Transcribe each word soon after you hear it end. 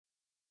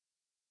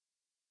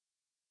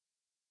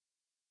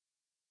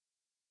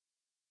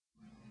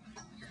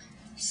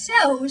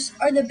Cells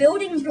are the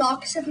building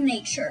blocks of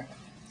nature.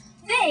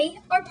 They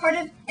are part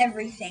of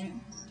everything.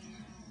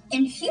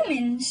 In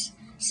humans,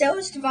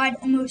 cells divide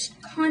almost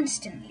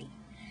constantly,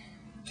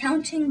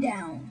 counting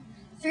down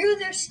through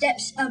their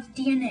steps of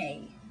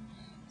DNA.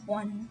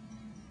 1,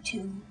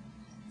 2,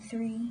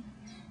 3,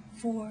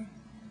 4,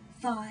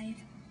 5,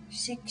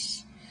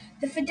 6.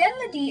 The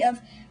fidelity of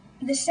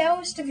the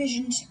cell's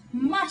divisions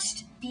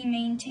must be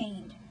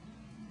maintained.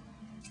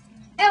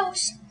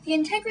 Else, the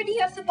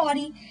integrity of the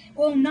body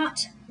will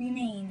not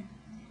remain.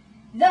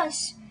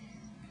 Thus,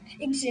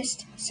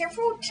 exist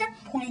several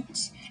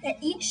checkpoints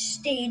at each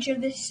stage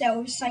of the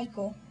cell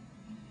cycle.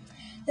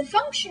 The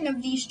function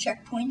of these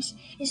checkpoints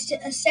is to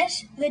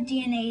assess the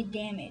DNA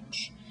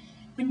damage.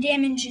 When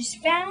damage is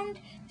found,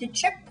 the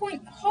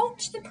checkpoint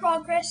halts the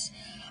progress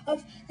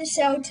of the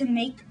cell to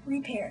make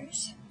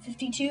repairs.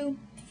 52,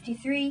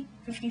 53,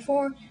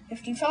 54,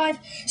 55.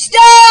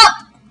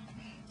 Stop!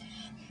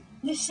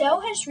 The cell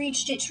has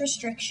reached its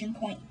restriction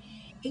point.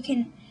 It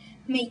cannot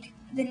make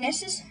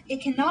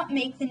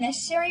the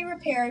necessary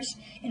repairs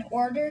in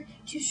order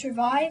to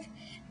survive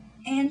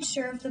and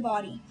serve the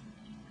body.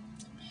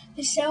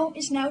 The cell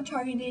is now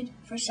targeted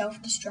for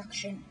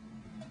self-destruction.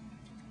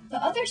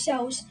 The other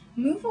cells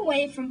move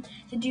away from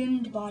the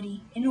doomed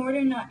body in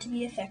order not to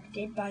be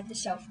affected by the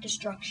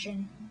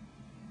self-destruction.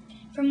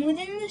 From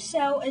within the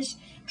cell, as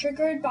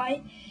triggered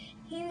by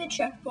the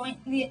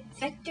checkpoint, the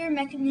effector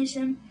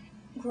mechanism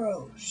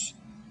grows,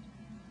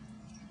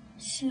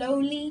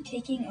 slowly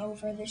taking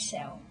over the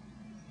cell.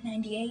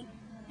 98,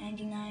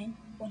 99,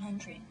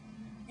 100,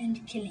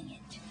 and killing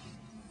it.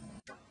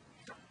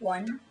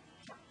 1,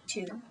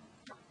 2,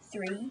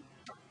 3,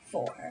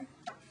 4,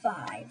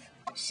 5,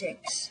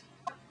 6.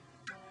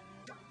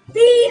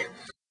 The